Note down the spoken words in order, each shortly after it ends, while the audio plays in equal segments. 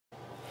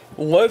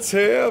Let's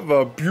have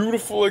a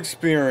beautiful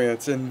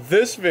experience. In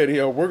this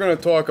video, we're going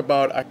to talk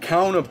about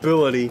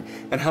accountability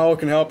and how it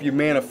can help you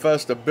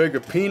manifest a bigger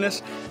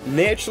penis,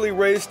 naturally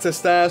raise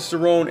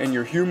testosterone, and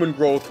your human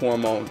growth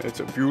hormone. It's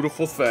a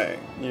beautiful thing.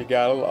 You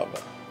gotta love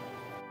it.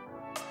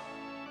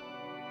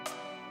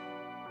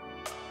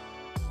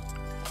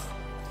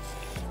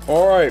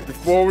 Alright,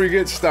 before we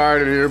get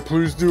started here,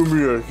 please do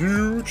me a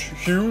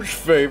huge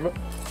favor.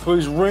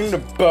 Please ring the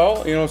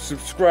bell,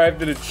 subscribe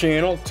to the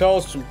channel,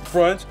 tell some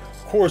friends.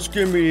 Of course,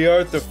 give me the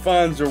Arthur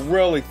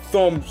Fonzarelli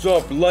thumbs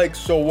up, like,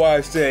 so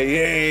I say,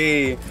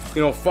 hey.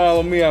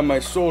 Follow me on my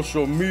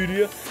social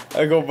media.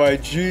 I go by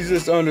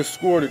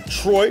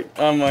Jesus_Detroit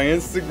on my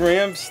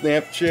Instagram,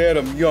 Snapchat.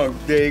 I'm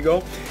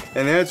YOUNGDAYGO.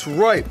 And that's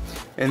right.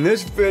 In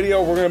this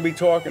video, we're going to be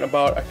talking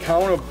about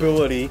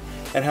accountability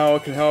and how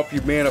it can help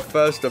you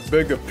manifest a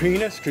bigger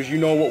penis, because you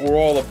know what we're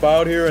all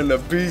about here in the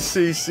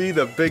BCC,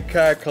 the Big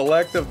Cock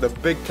Collective, the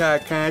Big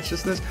Cock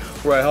Consciousness,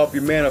 where I help you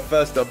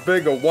manifest a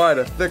bigger,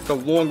 wider, thicker,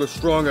 longer,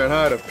 stronger, and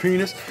harder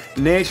penis,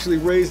 naturally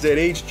raise that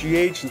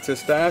HGH and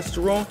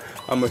testosterone.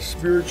 I'm a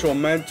spiritual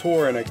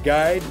mentor and a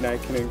guide, and I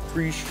can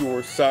increase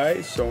your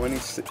size, so any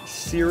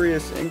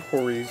serious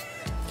inquiries,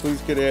 please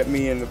get at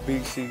me in the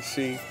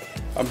BCC.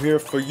 I'm here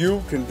for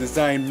you, can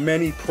design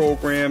many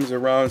programs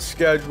around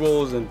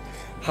schedules and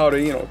how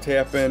to,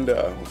 tap into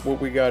what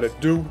we got to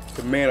do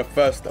to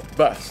manifest the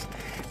best.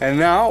 And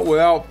now,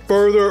 without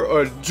further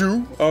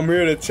ado, I'm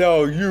here to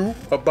tell you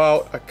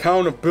about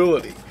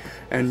accountability.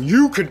 And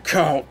you could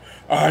count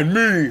on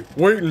me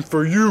waiting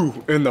for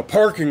you in the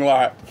parking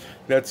lot.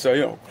 That's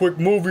a quick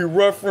movie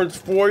reference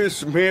for you,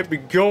 some Happy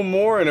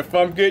Gilmore. And if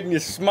I'm getting you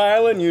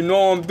smiling, you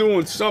know I'm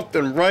doing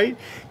something right,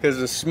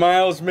 because a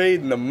smile's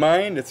made in the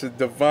mind. It's a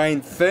divine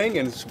thing,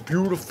 and it's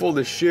beautiful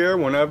to share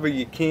whenever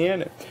you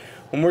can.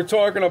 When we're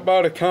talking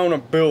about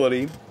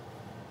accountability,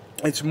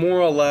 it's more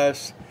or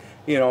less,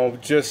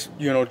 just,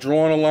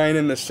 drawing a line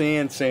in the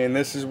sand saying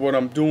this is what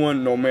I'm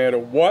doing no matter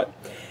what,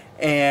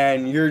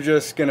 and you're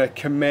just going to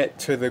commit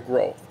to the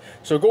growth.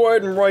 So go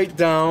ahead and write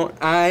down,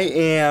 I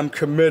am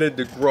committed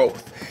to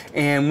growth.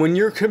 And when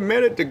you're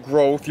committed to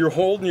growth, you're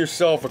holding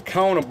yourself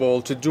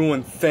accountable to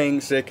doing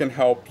things that can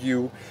help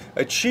you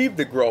achieve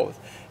the growth.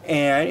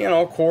 And,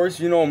 of course,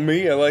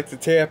 me, I like to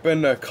tap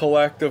into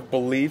collective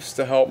beliefs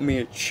to help me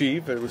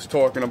achieve. I was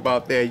talking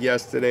about that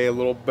yesterday a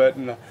little bit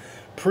in a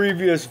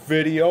previous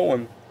video,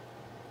 and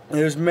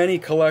there's many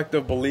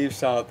collective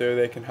beliefs out there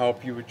that can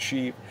help you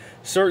achieve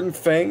certain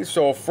things.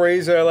 So a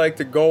phrase I like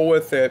to go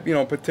with at,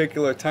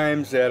 particular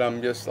times that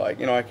I'm just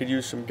like, I could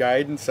use some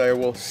guidance, I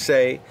will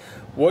say,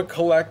 what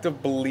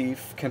collective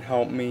belief can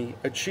help me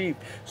achieve?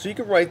 So you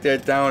can write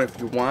that down if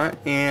you want.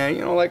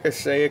 And, like I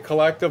say, a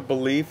collective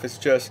belief is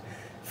just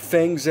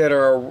things that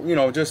are,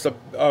 just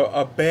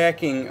a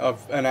backing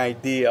of an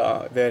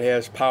idea that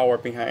has power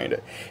behind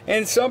it.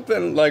 And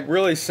something like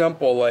really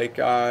simple, like,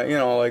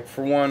 like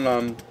for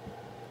one,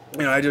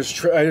 I just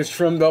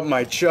trimmed up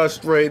my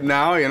chest right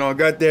now,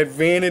 got that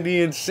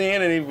vanity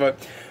insanity,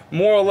 but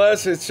more or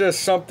less it's just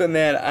something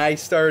that I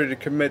started to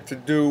commit to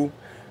do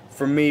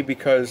for me,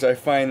 because I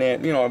find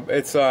that,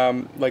 it's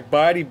like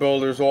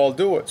bodybuilders all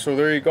do it. So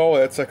there you go,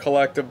 that's a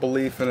collective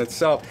belief in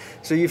itself.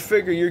 So you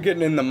figure you're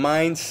getting in the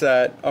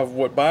mindset of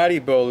what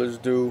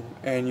bodybuilders do,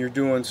 and you're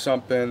doing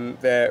something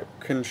that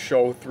can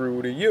show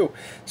through to you.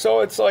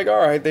 So it's like,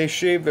 all right, they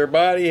shave their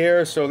body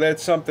hair, so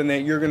that's something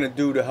that you're going to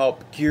do to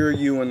help gear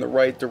you in the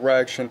right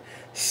direction,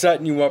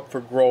 setting you up for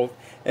growth.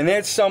 And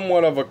that's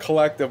somewhat of a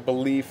collective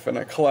belief and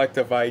a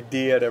collective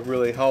idea to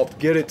really help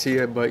get it to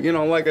you. But,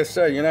 like I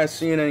said, you're not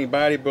seeing any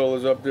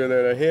bodybuilders up there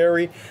that are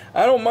hairy.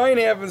 I don't mind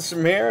having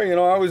some hair.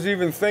 I was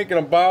even thinking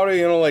about it,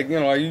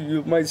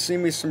 you might see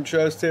me some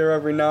chest hair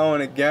every now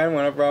and again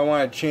whenever I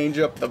want to change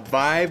up the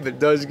vibe. It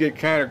does get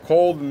kind of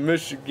cold in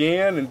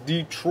Michigan and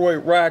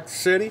Detroit, Rock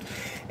City.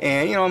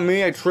 And,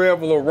 me, I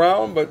travel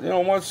around, but,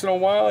 once in a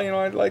while,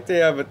 I'd like to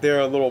have it there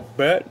a little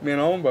bit,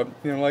 but,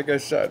 like I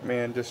said,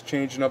 man, just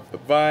changing up the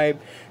vibe,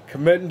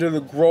 committing to the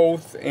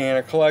growth, and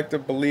a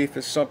collective belief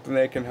is something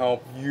that can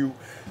help you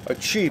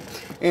achieve.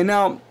 And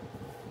now,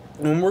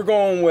 when we're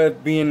going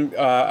with being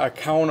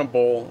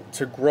accountable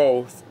to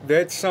growth,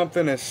 that's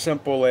something as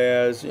simple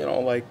as,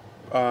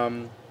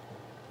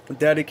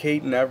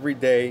 dedicating every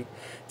day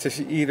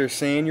to either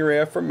saying your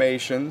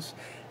affirmations,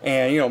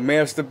 and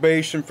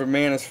masturbation for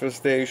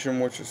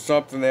manifestation, which is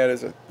something that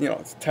is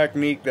it's a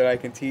technique that I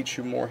can teach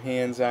you more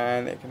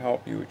hands-on, that can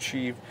help you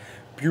achieve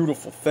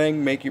beautiful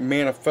thing, make you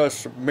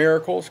manifest some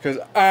miracles, because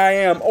I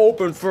am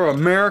open for a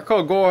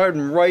miracle. Go ahead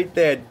and write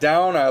that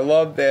down. I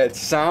love that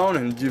sound.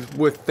 And just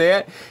with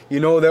that,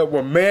 that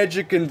we're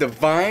magic and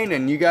divine,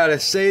 and you got to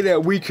say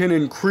that we can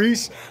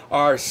increase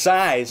our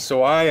size.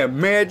 So I am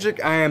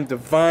magic, I am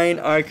divine,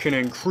 I can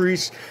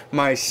increase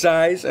my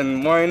size.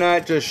 And why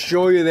not just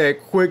show you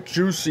that quick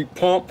juicy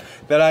pump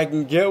that I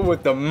can get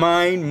with the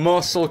mind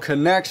muscle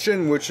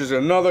connection, which is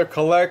another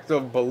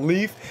collective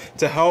belief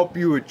to help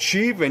you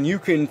achieve, and you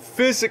can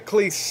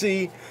physically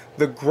see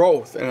the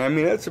growth. And I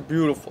mean, that's a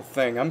beautiful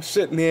thing. I'm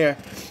sitting there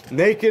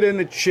naked in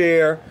the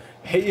chair,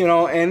 Hey, you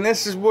know, and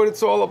this is what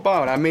it's all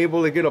about. I'm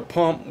able to get a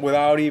pump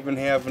without even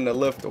having to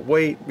lift a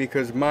weight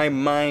because my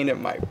mind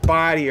and my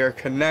body are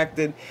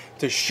connected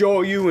to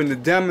show you and to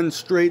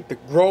demonstrate the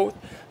growth.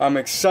 I'm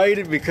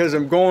excited because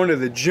I'm going to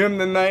the gym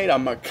tonight.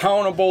 I'm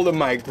accountable to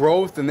my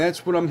growth, and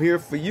that's what I'm here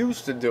for you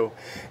to do.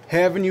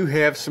 Having you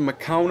have some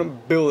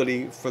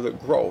accountability for the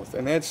growth,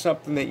 and that's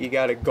something that you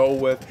got to go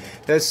with.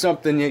 That's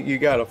something that you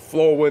got to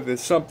flow with.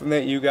 It's something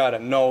that you got to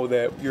know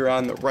that you're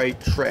on the right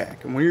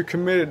track. And when you're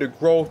committed to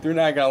growth, you're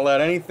not going to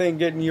let anything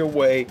get in your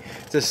way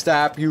to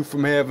stop you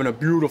from having a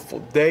beautiful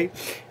day.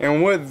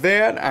 And with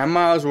that, I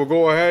might as well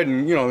go ahead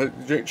and, you know,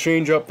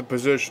 change up the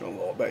position a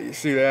little bit. You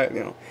see that? You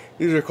know,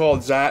 these are called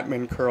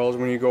Zotman curls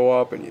when you go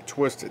up and you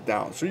twist it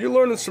down. So you're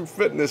learning some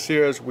fitness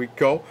here as we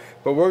go,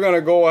 but we're going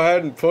to go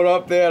ahead and put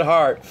up that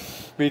heart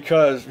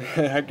because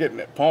I'm getting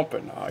it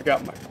pumping now. I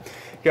got a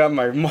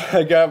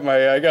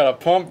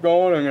pump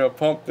going. I'm going to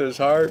pump this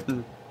heart.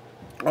 And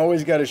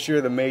always got to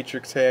share the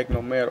matrix hack no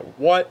matter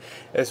what.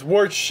 It's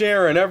worth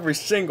sharing every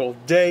single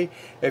day.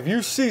 If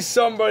you see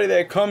somebody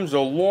that comes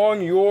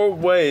along your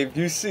way, if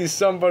you see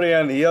somebody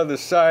on the other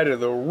side of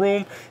the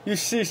room, you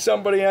see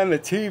somebody on the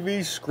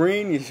TV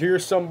screen, you hear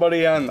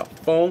somebody on the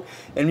phone,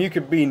 and you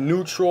could be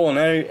neutral in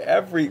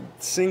every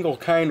single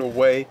kind of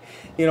way.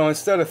 You know,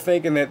 instead of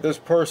thinking that this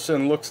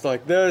person looks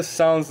like this,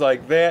 sounds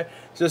like that,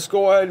 just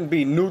go ahead and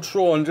be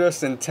neutral and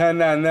just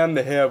intend on them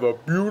to have a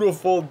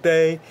beautiful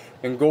day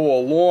and go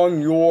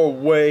along your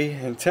way.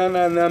 Intend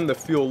on them to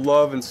feel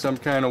love in some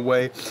kind of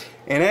way.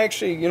 And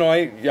actually, you know,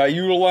 I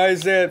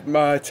utilize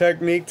that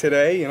technique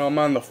today. You know, I'm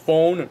on the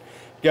phone and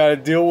got to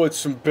deal with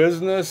some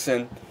business,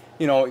 and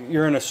you know,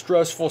 you're in a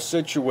stressful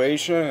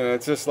situation, and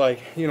it's just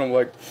like, you know,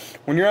 like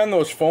when you're on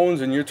those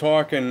phones and you're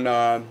talking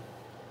to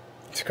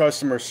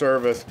customer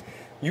service,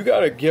 you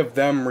got to give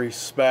them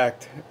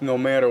respect no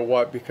matter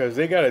what, because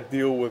they got to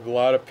deal with a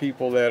lot of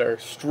people that are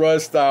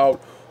stressed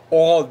out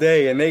all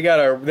day, and they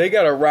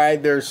gotta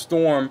ride their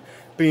storm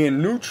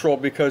being neutral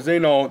because they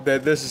know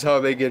that this is how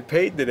they get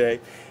paid today.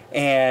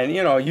 And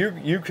you know,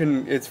 you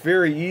can, it's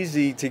very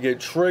easy to get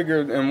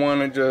triggered and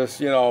want to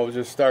just, you know,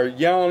 just start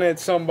yelling at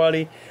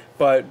somebody.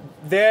 But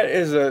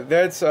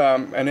that's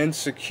an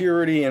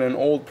insecurity and an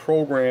old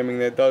programming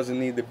that doesn't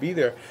need to be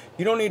there.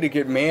 You don't need to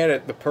get mad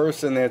at the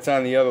person that's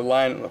on the other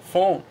line on the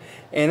phone.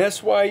 And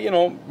that's why, you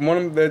know, one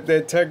of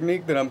that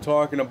technique that I'm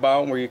talking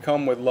about, where you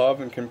come with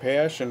love and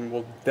compassion,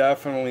 will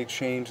definitely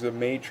change the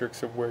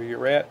matrix of where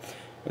you're at.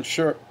 And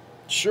sure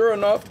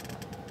enough,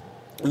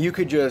 you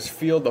could just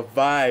feel the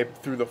vibe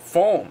through the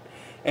phone.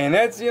 And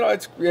that's, you know,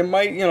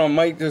 it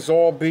might just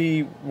all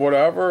be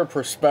whatever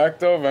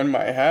perspective in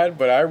my head,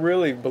 but I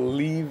really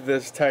believe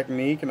this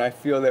technique, and I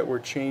feel that we're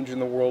changing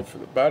the world for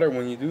the better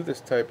when you do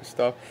this type of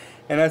stuff.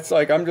 And it's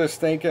like, I'm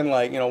just thinking,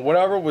 like, you know,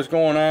 whatever was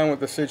going on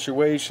with the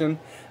situation,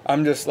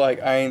 I'm just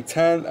like, I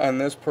intend on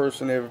this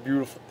person to have a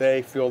beautiful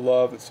day, feel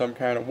love in some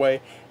kind of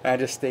way. And I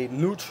just stayed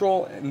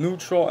neutral, and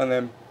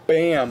then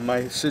bam,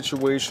 my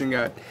situation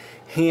got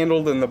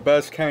handled in the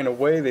best kind of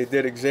way. They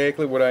did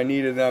exactly what I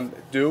needed them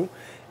to do.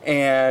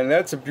 And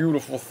that's a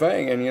beautiful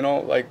thing. And you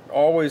know, like,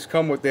 always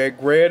come with that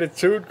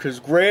gratitude,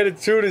 because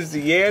gratitude is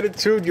the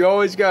attitude. You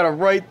always got to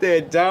write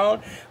that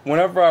down.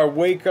 Whenever I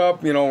wake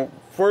up, you know,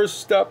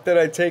 first step that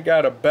I take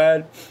out of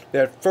bed,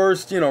 that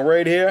first, you know,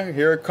 right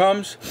here it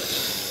comes.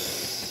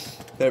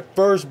 That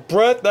first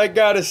breath, I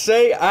gotta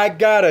say, I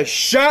got a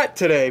shot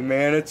today,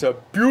 man. It's a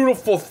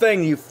beautiful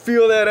thing. You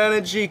feel that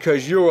energy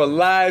because you're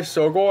alive.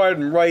 So go ahead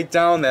and write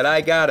down that I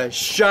got a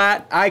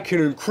shot. I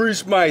can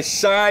increase my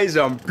size.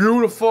 I'm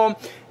beautiful.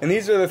 And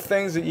these are the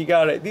things that you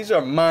gotta, these are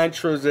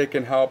mantras that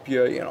can help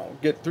you, you know,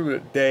 get through the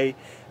day,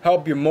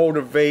 help you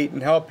motivate,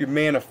 and help you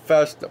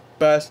manifest the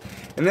best.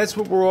 And that's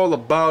what we're all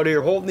about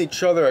here, holding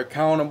each other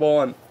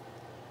accountable. And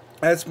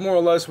that's more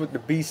or less what the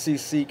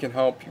BCC can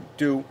help you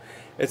do.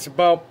 It's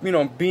about, you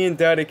know, being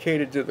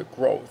dedicated to the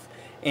growth.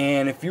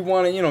 And if you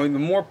want to, you know, the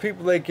more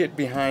people that get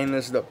behind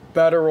this, the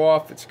better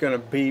off it's going to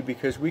be,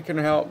 because we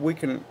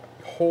can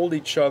hold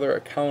each other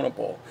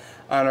accountable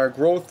on our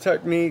growth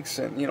techniques,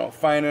 and, you know,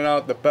 finding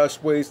out the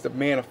best ways to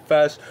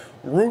manifest,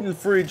 rooting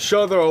for each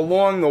other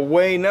along the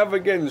way, never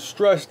getting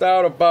stressed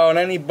out about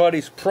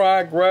anybody's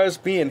progress,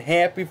 being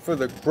happy for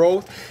the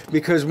growth.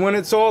 Because when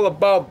it's all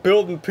about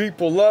building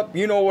people up,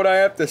 you know what I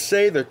have to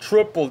say, the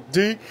triple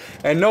D.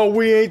 And no,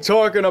 we ain't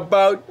talking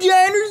about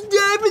Diners,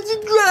 Diamonds,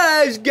 and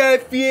Drives, Guy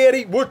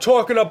Fieri. We're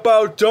talking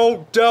about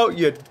don't doubt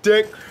your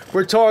dick.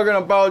 We're talking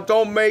about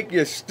don't make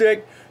your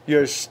stick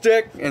your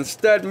stick,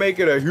 instead make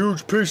it a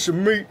huge piece of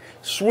meat,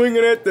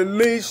 swinging at the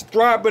knees,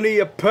 dropping to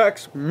your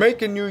pecs,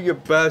 making you your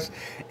best.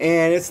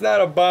 And it's not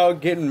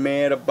about getting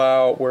mad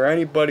about where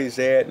anybody's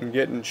at and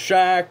getting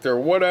shocked or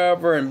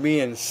whatever and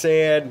being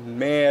sad and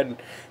mad.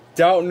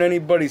 doubting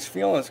anybody's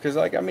feelings, because,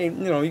 like, I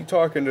mean, you know, you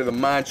talking to the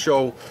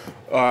macho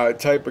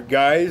type of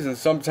guys, and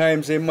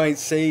sometimes they might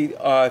say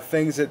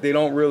things that they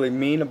don't really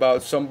mean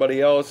about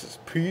somebody else's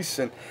piece,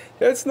 and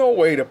that's no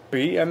way to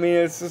be. I mean,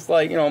 it's just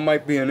like, you know, it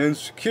might be an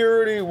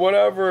insecurity,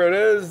 whatever it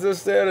is,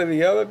 this, that, or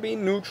the other. Be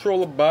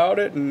neutral about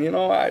it, and, you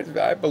know,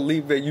 I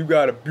believe that you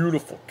got a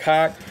beautiful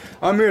cock.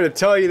 I'm here to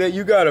tell you that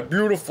you got a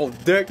beautiful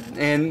dick,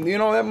 and, you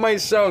know, that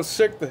might sound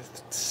sick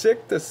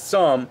to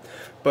some,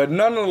 but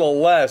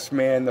nonetheless,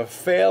 man, the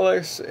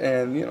phallus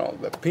and, you know,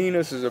 the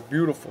penis is a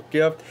beautiful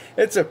gift.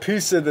 It's a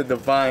piece of the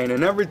divine,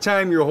 and every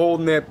time you're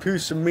holding that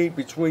piece of meat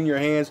between your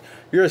hands,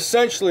 you're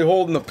essentially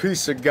holding a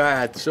piece of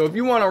God. So if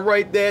you want to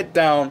write that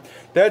down,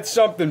 that's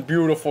something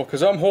beautiful,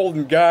 because I'm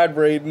holding God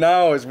right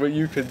now, is what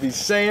you could be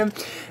saying.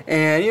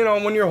 And, you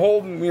know, when you're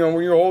holding, you know,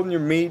 when you're holding your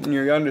meat, and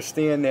you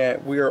understand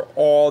that we are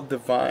all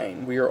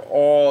divine, we are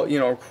all, you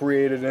know,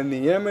 created in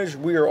the image,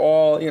 we are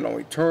all, you know,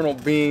 eternal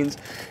beings,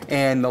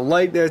 and the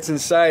light that's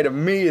inside of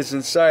me is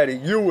inside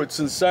of you,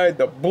 it's inside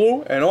the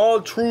blue, and all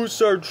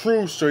truths are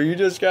true. So you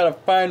just got to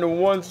find the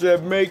ones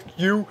that make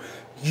you,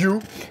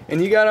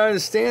 and you got to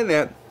understand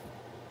that,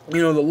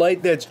 you know, the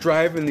light that's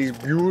driving these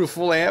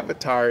beautiful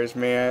avatars,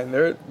 man,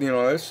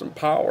 there's some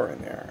power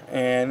in there,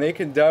 and they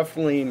can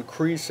definitely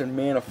increase and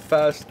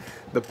manifest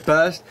the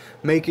best,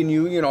 making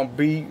you,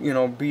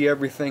 be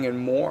everything and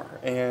more.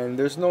 And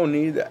there's no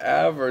need to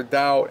ever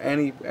doubt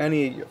any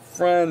of your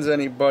friends,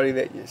 anybody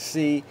that you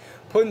see.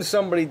 Putting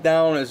somebody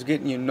down is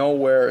getting you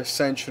nowhere,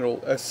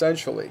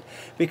 essentially,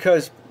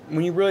 because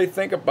when you really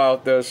think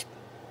about this,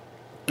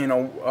 you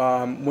know,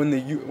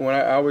 when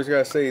I always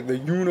gotta say, the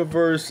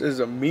universe is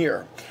a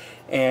mirror,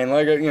 and,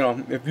 like, you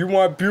know, if you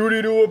want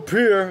beauty to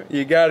appear,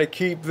 you gotta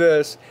keep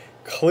this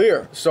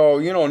clear. So,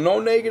 you know,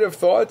 no negative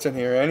thoughts in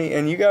here,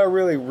 and you gotta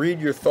really read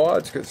your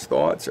thoughts, because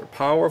thoughts are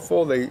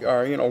powerful. They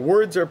are, you know,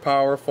 words are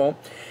powerful,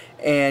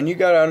 and you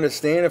gotta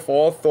understand, if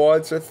all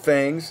thoughts are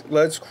things,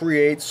 let's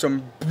create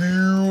some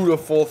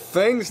beautiful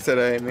things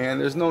today, man.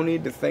 There's no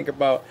need to think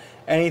about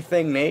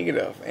anything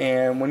negative.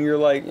 And when you're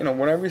like, you know,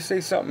 whenever you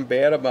say something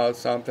bad about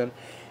something,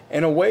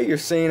 in a way you're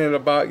saying it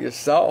about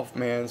yourself,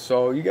 man.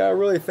 So you gotta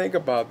really think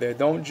about that.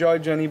 Don't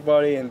judge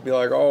anybody and be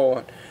like,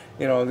 oh,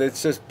 you know,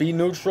 let's just be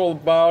neutral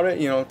about it.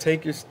 You know,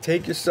 take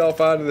yourself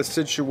out of the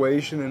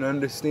situation and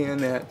understand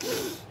that,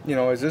 you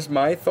know, is this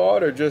my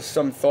thought or just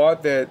some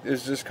thought that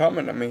is just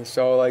coming to me?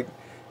 So, like,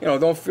 you know,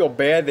 don't feel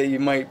bad that you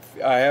might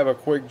have a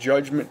quick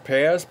judgment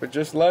pass, but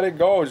just let it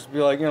go. Just be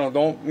like,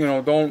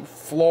 don't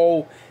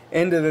flow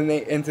into the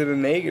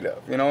negative.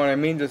 You know what I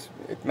mean? Just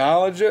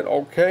acknowledge it,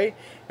 okay,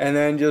 and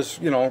then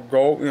just,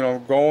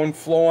 go and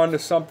flow onto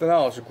something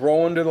else.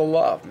 Grow into the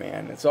love,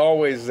 man. It's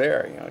always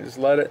there. You know, just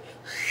let it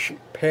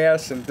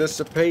pass and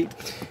dissipate,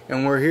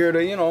 and we're here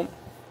to,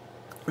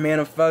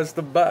 manifest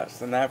the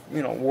best, and not,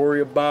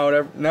 worry about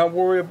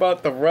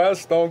the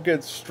rest. Don't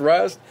get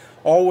stressed.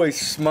 Always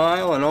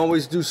smile and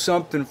always do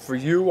something for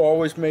you.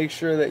 Always make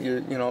sure that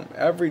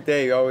every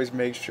day, always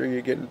make sure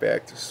you're getting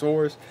back to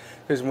source.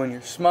 Because when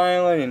you're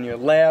smiling and you're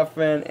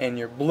laughing and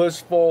you're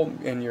blissful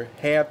and you're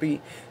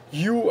happy,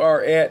 you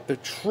are at the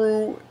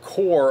true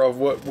core of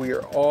what we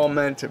are all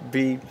meant to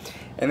be.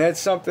 And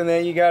that's something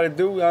that you got to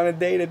do on a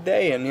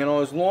day-to-day. And,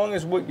 as long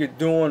as what you're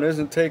doing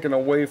isn't taken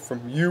away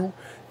from you,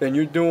 then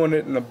you're doing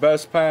it in the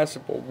best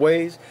possible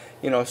ways.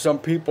 Some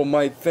people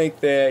might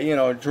think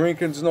that,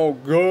 drinking's no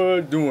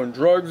good, doing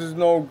drugs is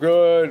no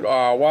good,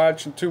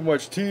 watching too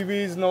much TV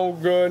is no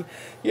good.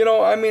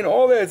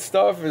 All that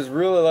stuff is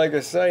really, like I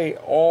say,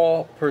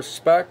 all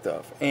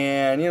perspective.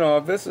 And,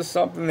 if this is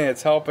something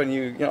that's helping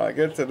you,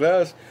 get to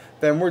this,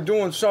 then we're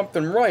doing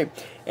something right.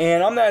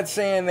 And I'm not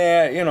saying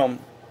that,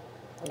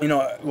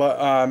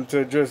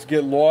 to just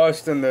get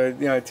lost in the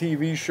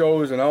TV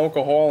shows and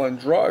alcohol and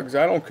drugs.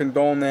 I don't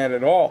condone that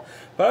at all.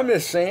 But I'm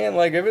just saying,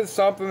 like, if it's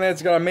something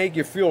that's gonna make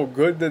you feel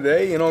good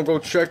today, go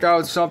check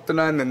out something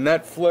on the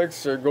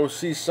Netflix, or go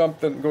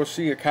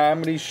see a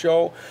comedy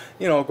show,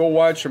 go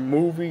watch a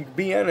movie,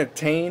 be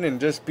entertained, and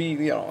just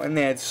be, in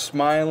that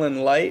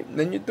smiling light,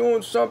 then you're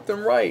doing something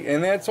right.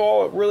 And that's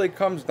all it really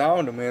comes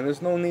down to, man.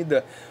 There's no need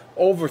to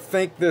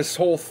overthink this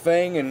whole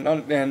thing, and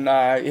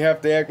you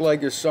have to act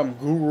like you're some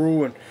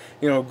guru and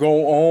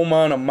go home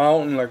on a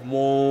mountain like,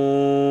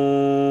 whoa.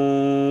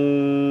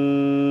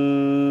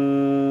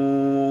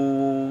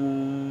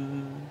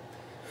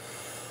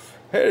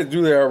 Had to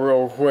do that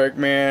real quick,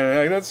 man.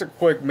 Like,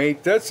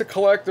 that's a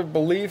collective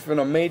belief and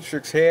a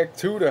matrix hack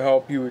too, to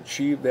help you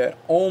achieve that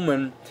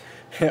omen.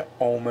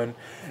 Omen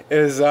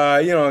is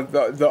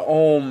the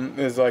Om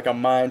is like a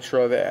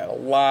mantra that a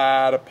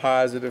lot of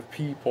positive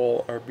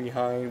people are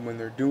behind when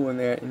they're doing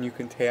that, and you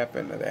can tap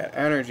into that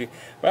energy.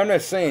 But I'm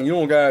not saying you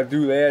don't gotta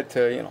do that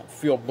to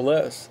feel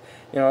bliss.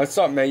 It's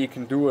something that you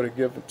can do at a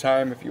given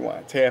time. If you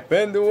want to tap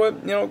into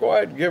it, go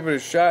ahead and give it a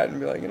shot and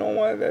be like,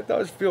 what, that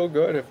does feel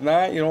good. If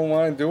not, you don't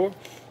want to do it,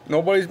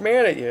 nobody's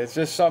mad at you. It's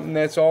just something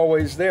that's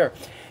always there.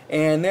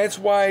 And that's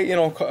why,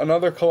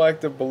 another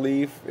collective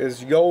belief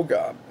is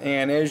yoga.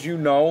 And as you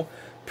know,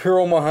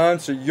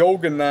 Paramahansa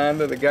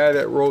Yogananda, the guy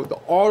that wrote the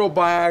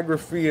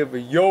autobiography of a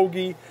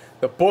yogi,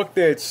 the book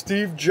that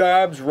Steve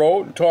Jobs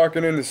wrote. I'm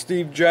talking into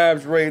Steve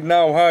Jobs right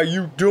now. How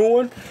you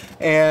doing?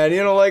 And,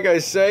 you know, like I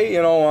say,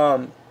 you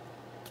know,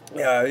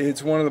 yeah,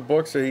 it's one of the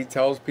books that he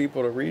tells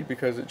people to read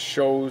because it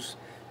shows,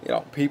 you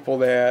know, people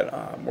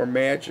that we're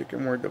magic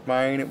and we're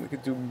divine and we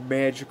could do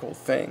magical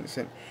things.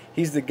 And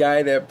he's the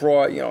guy that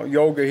brought, you know,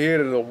 yoga here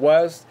to the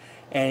West.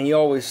 And he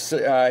always, you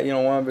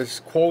know, one of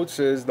his quotes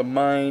is, the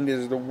mind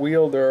is the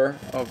wielder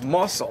of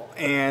muscle.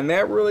 And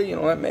that really, you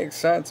know, that makes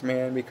sense,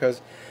 man,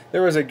 because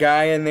there was a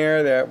guy in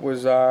there that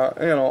was, you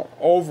know,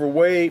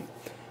 overweight,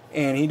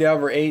 and he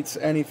never ate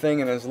anything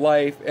in his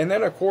life. And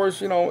then, of course,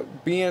 you know,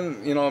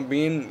 being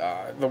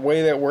the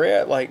way that we're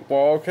at, like,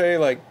 well, okay,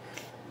 like,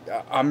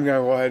 I'm going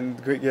to go ahead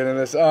and get into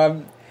this.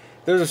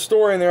 There's a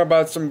story in there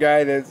about some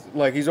guy that's,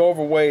 like, he's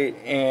overweight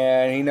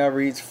and he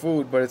never eats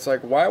food, but it's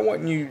like, why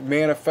wouldn't you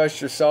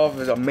manifest yourself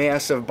as a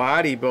massive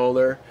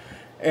bodybuilder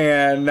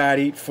and not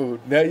eat food?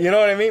 That, you know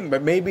what I mean?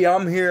 But maybe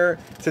I'm here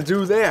to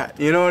do that.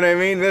 You know what I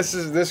mean?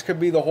 This could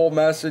be the whole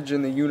message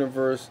in the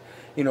universe,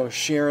 you know,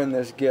 sharing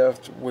this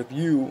gift with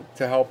you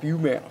to help you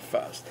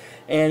manifest.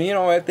 And, you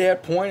know, at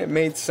that point, it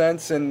made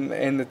sense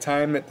in the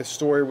time that the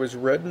story was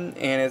written,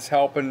 and it's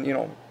helping, you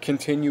know,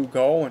 continue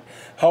go and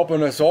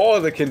helping us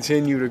all to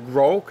continue to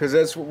grow, because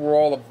that's what we're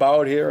all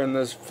about here in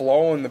this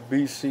flow in the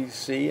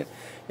BCC.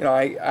 You know,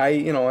 I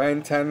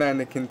intend on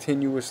to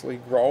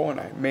continuously grow, and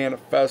I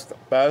manifest the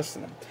best,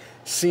 and I'm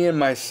seeing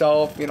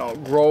myself, you know,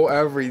 grow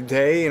every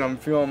day, and I'm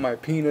feeling my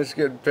penis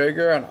get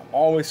bigger, and I'm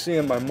always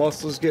seeing my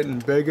muscles getting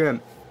bigger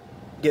and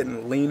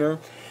getting leaner.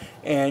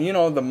 And, you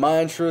know, the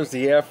mantras,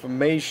 the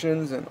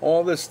affirmations, and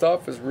all this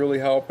stuff is really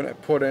helping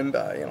it put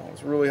into, you know,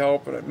 it's really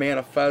helping it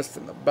manifest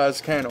in the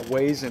best kind of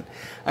ways. And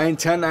I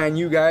intend on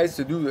you guys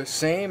to do the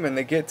same and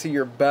to get to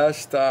your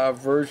best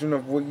version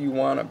of what you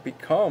want to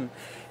become.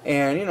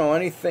 And, you know,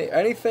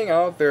 anything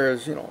out there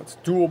is, you know, it's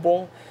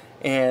doable.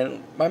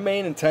 And my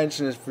main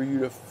intention is for you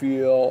to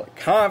feel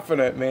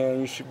confident, man.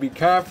 You should be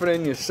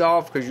confident in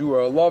yourself because you are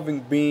a loving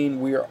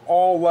being. We are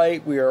all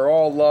light. We are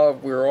all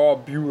love. We are all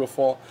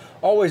beautiful.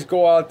 Always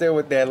go out there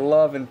with that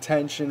love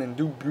intention and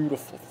do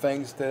beautiful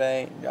things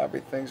today. And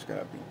everything's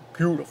going to be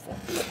beautiful.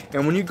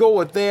 And when you go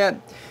with that,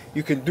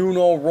 you can do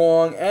no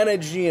wrong.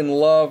 Energy and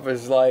love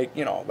is like,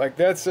 you know, like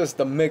that's just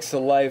the mix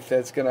of life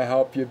that's going to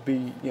help you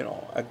be, you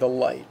know, a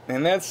delight.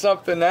 And that's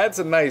something, that's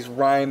a nice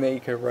rhyme that you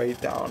can write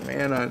down,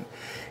 man. And,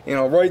 you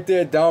know, write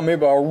that down.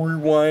 Maybe I'll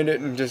rewind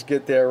it and just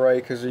get that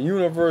right, because the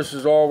universe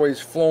is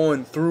always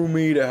flowing through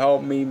me to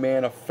help me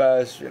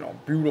manifest, you know,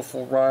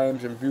 beautiful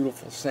rhymes and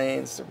beautiful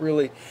sayings to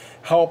really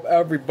help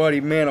everybody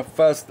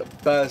manifest the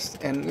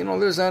best. And, you know,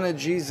 there's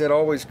energies that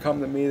always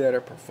come to me that are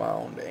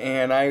profound,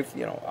 and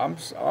you know,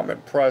 I'm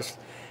impressed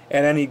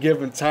at any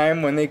given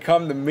time when they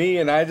come to me,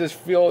 and I just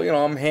feel, you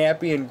know, I'm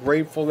happy and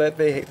grateful that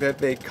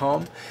they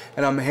come,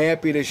 and I'm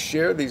happy to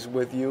share these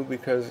with you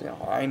because, you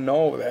know, I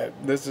know that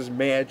this is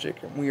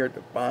magic and we are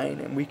divine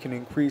and we can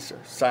increase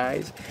our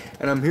size,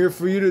 and I'm here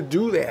for you to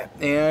do that.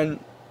 And,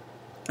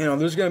 you know,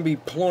 there's going to be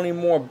plenty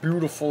more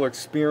beautiful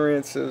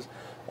experiences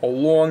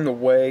along the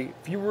way.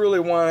 If you really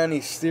want any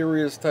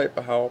serious type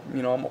of help,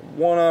 you know, I'm a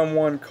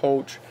one-on-one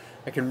coach.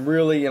 I can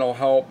really, you know,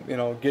 help, you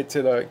know, get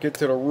to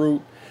the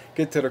root,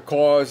 get to the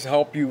cause,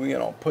 help you, you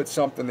know, put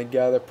something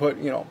together, put,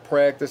 you know,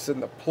 practice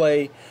into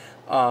play,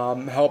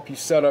 help you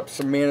set up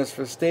some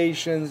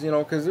manifestations, you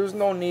know, because there's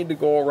no need to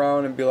go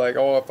around and be like,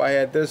 oh, if I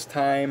had this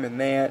time and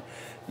that.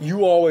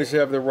 You always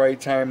have the right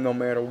time no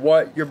matter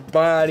what. Your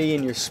body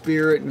and your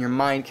spirit and your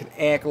mind can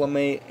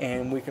acclimate,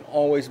 and we can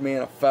always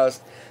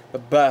manifest the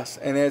best.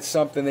 And that's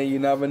something that you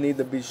never need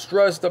to be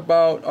stressed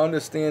about.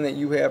 Understand that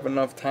you have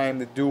enough time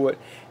to do it.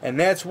 And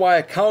that's why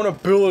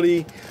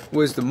accountability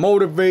was the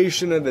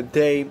motivation of the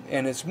day.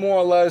 And it's more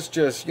or less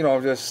just, you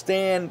know, just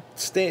sticking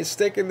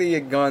to your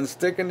guns,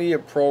 sticking to your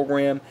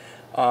program,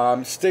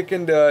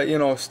 sticking to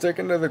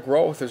the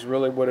growth is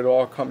really what it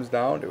all comes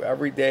down to.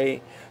 Every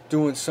day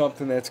doing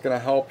something that's going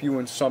to help you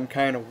in some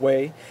kind of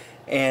way.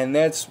 And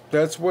that's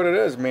what it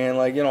is, man.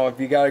 Like, you know, if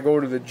you got to go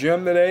to the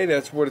gym today,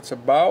 that's what it's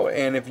about.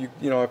 And if you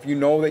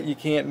know that you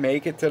can't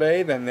make it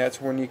today, then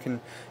that's when you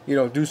can, you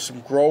know, do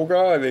some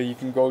yoga. Then you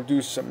can go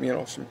do some, you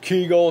know, some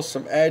Kegels,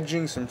 some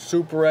edging, some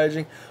super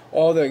edging.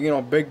 All the, you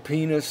know, big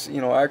penis,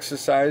 you know,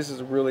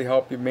 exercises really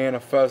help you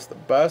manifest the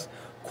best.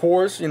 Of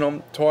course, you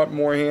know, taught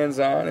more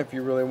hands-on if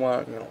you really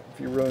want, you know, if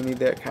you really need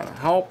that kind of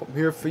help. I'm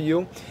here for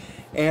you.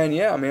 And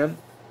yeah, man.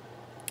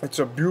 It's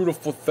a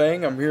beautiful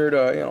thing. I'm here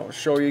to, you know,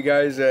 show you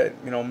guys that,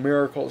 you know,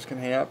 miracles can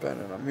happen,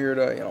 and I'm here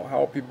to, you know,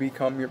 help you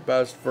become your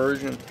best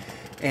version.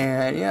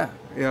 And yeah,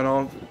 you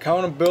know,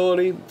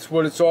 accountability, it's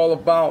what it's all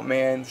about,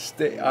 man.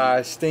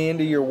 Stay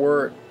into your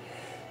word.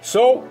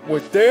 So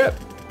with that,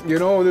 you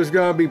know, there's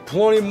gonna be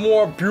plenty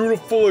more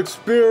beautiful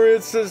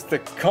experiences to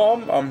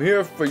come. I'm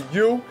here for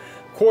you.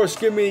 Of course,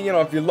 give me, you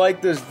know, if you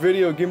like this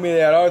video, give me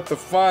that Arthur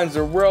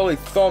Fonzarelli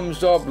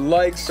thumbs up,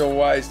 like,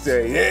 so I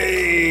say,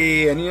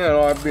 hey! And, you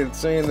know, I've been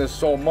saying this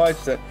so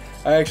much that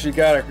I actually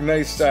got a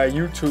nice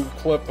YouTube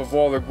clip of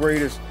all the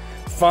greatest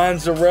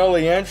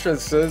Fonzarelli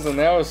entrances, and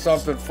that was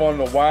something fun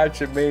to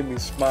watch. It made me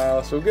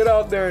smile. So get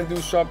out there and do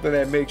something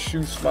that makes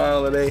you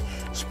smile today.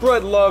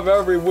 Spread love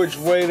every which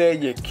way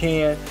that you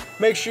can.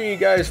 Make sure you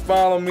guys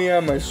follow me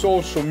on my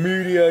social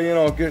media.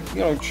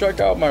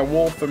 Check out my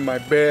wolf and my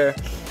bear.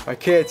 My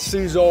cat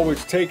C's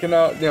always taking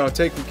care of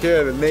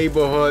the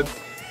neighborhood.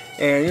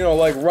 And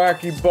like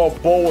Rocky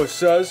Balboa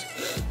says,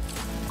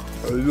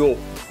 "Yo,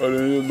 I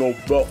didn't hear no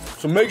bell."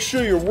 So make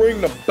sure you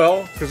ring the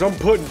bell, because I'm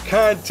putting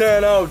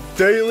content out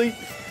daily.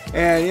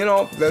 And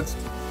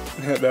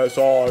that's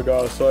all I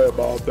gotta say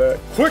about that.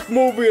 Quick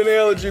movie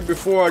analogy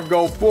before I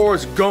go.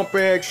 Forrest Gump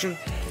action.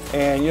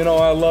 And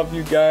I love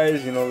you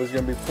guys. There's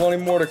gonna be plenty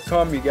more to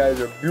come. You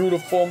guys are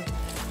beautiful.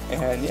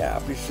 And yeah,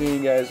 I'll be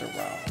seeing you guys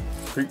around.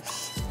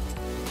 Peace.